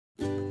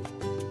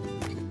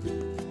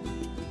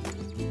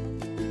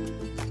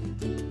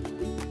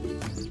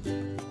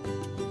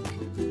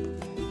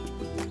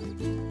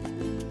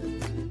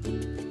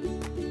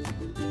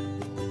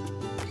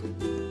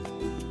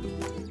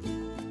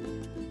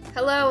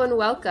Hello and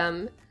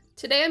welcome.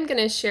 Today I'm going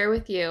to share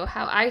with you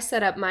how I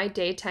set up my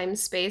daytime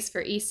space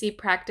for EC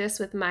practice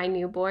with my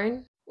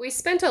newborn. We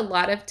spent a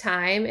lot of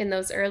time in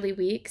those early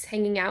weeks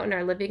hanging out in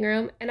our living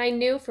room, and I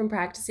knew from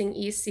practicing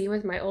EC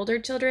with my older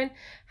children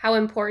how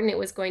important it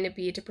was going to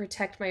be to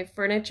protect my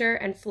furniture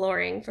and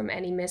flooring from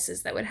any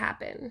misses that would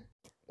happen.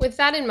 With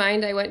that in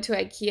mind, I went to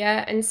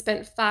IKEA and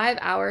spent 5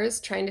 hours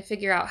trying to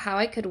figure out how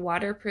I could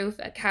waterproof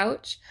a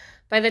couch.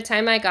 By the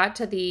time I got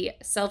to the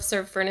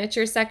self-serve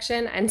furniture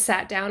section and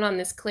sat down on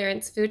this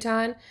clearance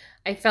futon,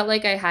 I felt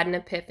like I had an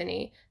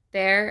epiphany.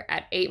 There,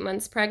 at 8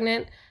 months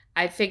pregnant,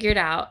 I figured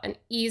out an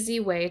easy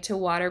way to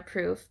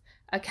waterproof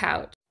a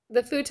couch.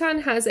 The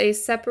futon has a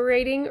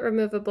separating,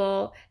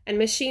 removable, and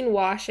machine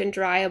wash and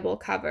dryable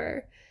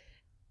cover.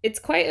 It's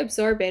quite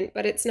absorbent,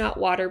 but it's not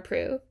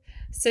waterproof.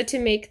 So to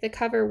make the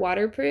cover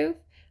waterproof,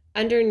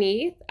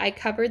 underneath I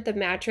covered the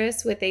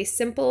mattress with a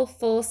simple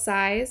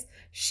full-size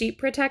sheet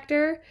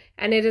protector,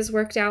 and it has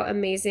worked out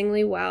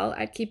amazingly well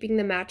at keeping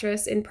the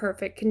mattress in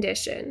perfect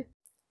condition.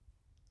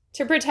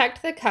 To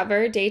protect the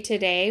cover day to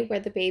day, where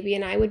the baby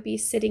and I would be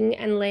sitting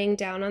and laying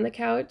down on the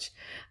couch,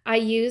 I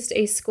used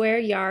a square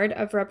yard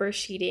of rubber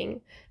sheeting.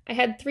 I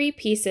had 3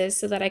 pieces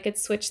so that I could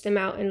switch them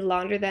out and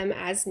launder them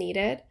as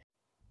needed.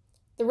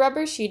 The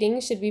rubber sheeting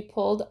should be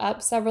pulled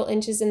up several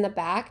inches in the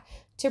back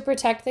to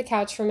protect the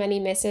couch from any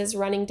misses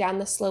running down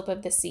the slope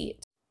of the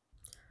seat.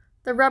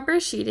 The rubber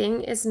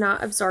sheeting is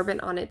not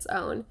absorbent on its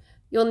own.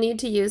 You'll need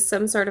to use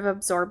some sort of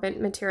absorbent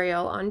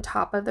material on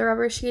top of the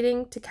rubber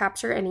sheeting to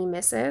capture any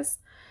misses.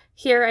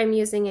 Here I'm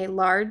using a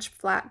large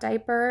flat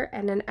diaper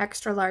and an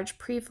extra large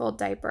prefold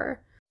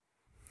diaper.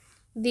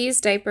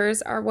 These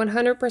diapers are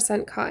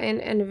 100% cotton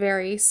and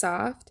very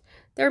soft.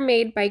 They're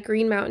made by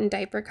Green Mountain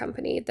Diaper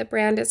Company. The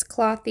brand is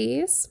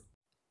Clothies.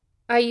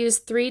 I use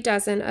 3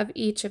 dozen of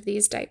each of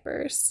these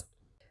diapers.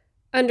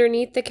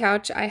 Underneath the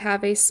couch, I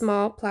have a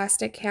small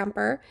plastic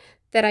hamper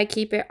that I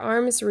keep at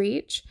arm's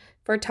reach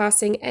for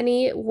tossing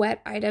any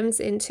wet items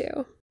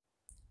into.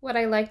 What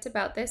I liked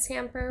about this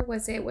hamper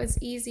was it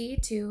was easy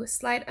to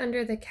slide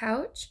under the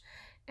couch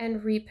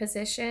and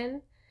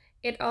reposition.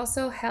 It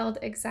also held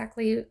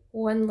exactly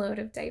 1 load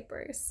of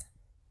diapers.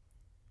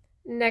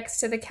 Next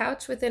to the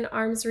couch within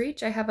arm's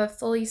reach, I have a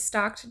fully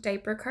stocked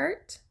diaper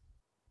cart.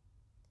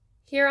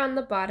 Here on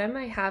the bottom,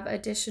 I have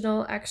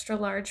additional extra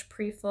large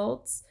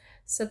prefolds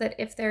so that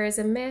if there is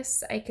a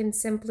miss, I can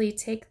simply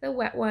take the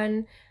wet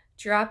one,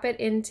 drop it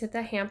into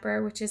the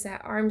hamper, which is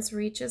at arm's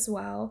reach as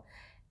well,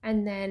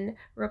 and then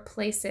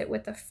replace it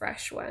with a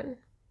fresh one.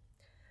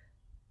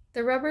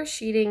 The rubber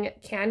sheeting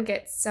can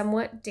get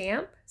somewhat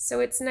damp, so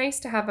it's nice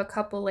to have a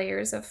couple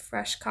layers of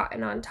fresh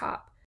cotton on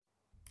top.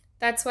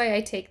 That's why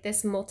I take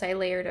this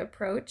multi-layered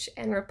approach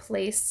and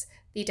replace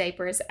the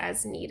diapers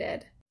as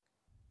needed.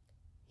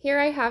 Here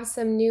I have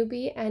some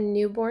newbie and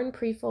newborn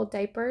prefold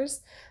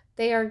diapers.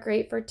 They are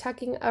great for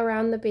tucking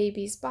around the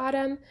baby's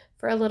bottom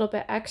for a little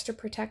bit extra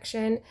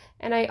protection,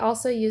 and I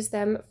also use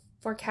them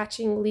for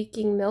catching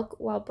leaking milk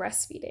while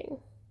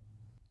breastfeeding.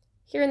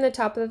 Here in the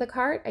top of the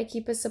cart, I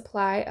keep a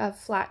supply of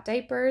flat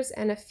diapers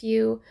and a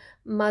few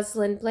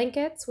muslin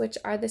blankets, which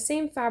are the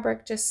same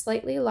fabric, just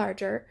slightly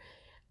larger.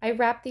 I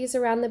wrap these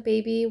around the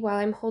baby while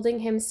I'm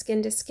holding him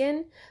skin to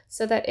skin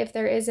so that if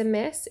there is a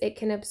miss, it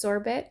can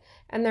absorb it,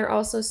 and they're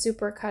also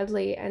super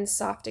cuddly and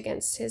soft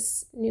against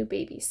his new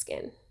baby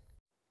skin.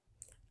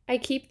 I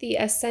keep the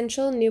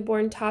essential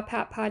newborn top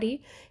hat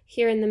potty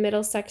here in the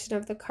middle section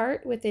of the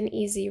cart within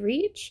easy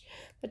reach.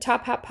 The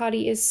top hat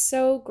potty is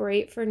so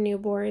great for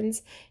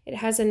newborns. It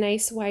has a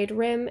nice wide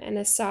rim and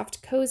a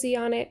soft cozy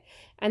on it,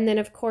 and then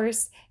of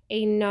course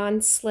a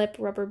non-slip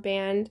rubber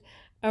band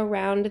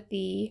around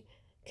the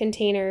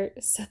container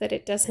so that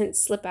it doesn't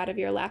slip out of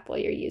your lap while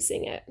you're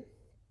using it.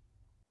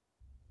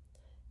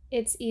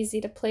 It's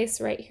easy to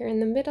place right here in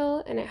the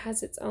middle, and it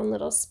has its own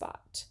little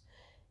spot.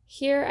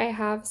 Here I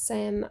have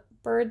some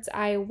bird's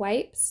eye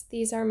wipes.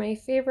 These are my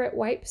favorite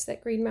wipes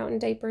that Green Mountain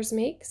Diapers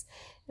makes,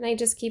 and I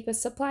just keep a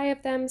supply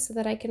of them so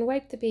that I can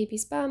wipe the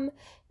baby's bum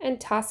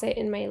and toss it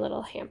in my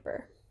little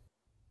hamper.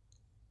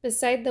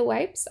 Beside the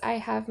wipes, I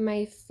have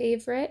my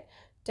favorite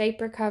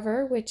diaper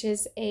cover, which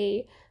is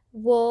a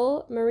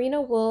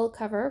merino wool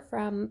cover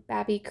from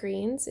Babee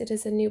Greens. It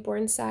is a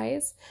newborn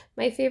size.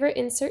 My favorite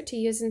insert to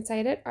use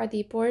inside it are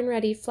the Born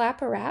Ready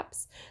flapper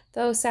wraps,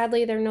 though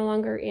sadly they're no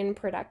longer in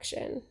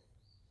production.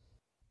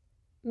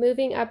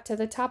 Moving up to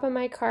the top of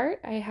my cart,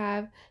 I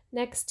have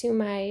next to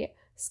my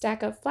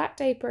stack of flat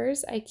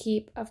diapers, I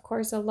keep, of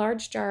course, a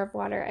large jar of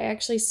water. I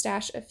actually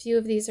stash a few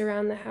of these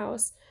around the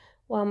house,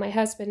 while my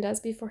husband does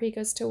before he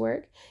goes to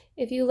work.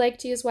 If you like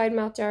to use wide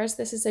mouth jars,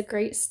 this is a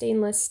great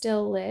stainless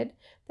steel lid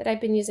that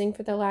I've been using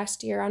for the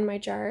last year on my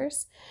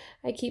jars.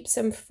 I keep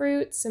some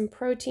fruit, some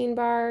protein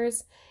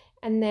bars,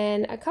 and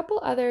then a couple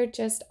other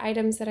just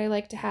items that I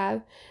like to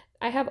have.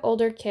 I have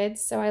older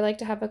kids, so I like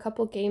to have a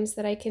couple games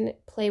that I can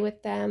play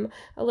with them,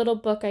 a little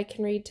book I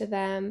can read to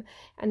them,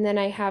 and then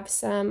I have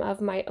some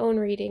of my own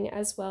reading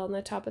as well in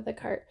the top of the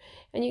cart.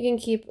 And you can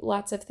keep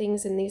lots of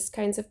things in these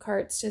kinds of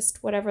carts,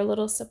 just whatever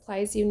little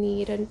supplies you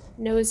need, a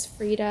nose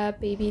Frida,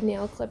 baby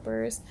nail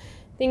clippers,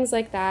 things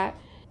like that.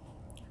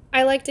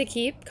 I like to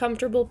keep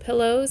comfortable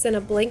pillows and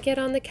a blanket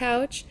on the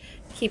couch.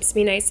 Keeps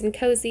me nice and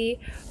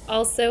cozy.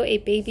 Also, a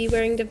baby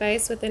wearing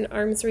device within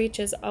arm's reach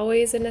is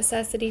always a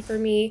necessity for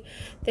me.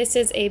 This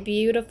is a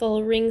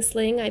beautiful ring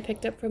sling I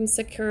picked up from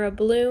Sakura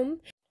Bloom.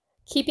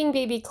 Keeping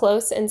baby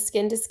close and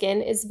skin to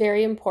skin is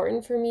very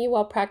important for me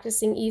while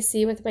practicing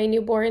EC with my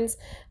newborns.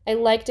 I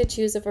like to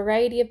choose a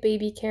variety of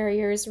baby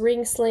carriers,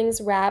 ring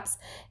slings, wraps,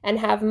 and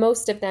have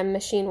most of them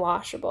machine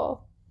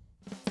washable.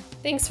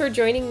 Thanks for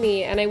joining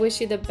me, and I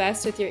wish you the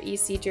best with your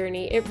EC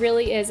journey. It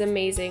really is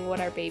amazing what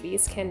our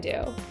babies can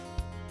do.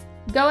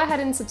 Go ahead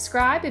and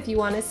subscribe if you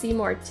want to see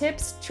more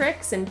tips,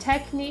 tricks, and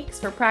techniques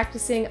for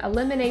practicing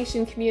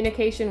elimination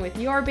communication with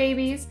your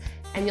babies,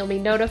 and you'll be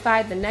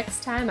notified the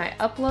next time I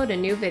upload a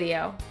new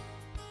video.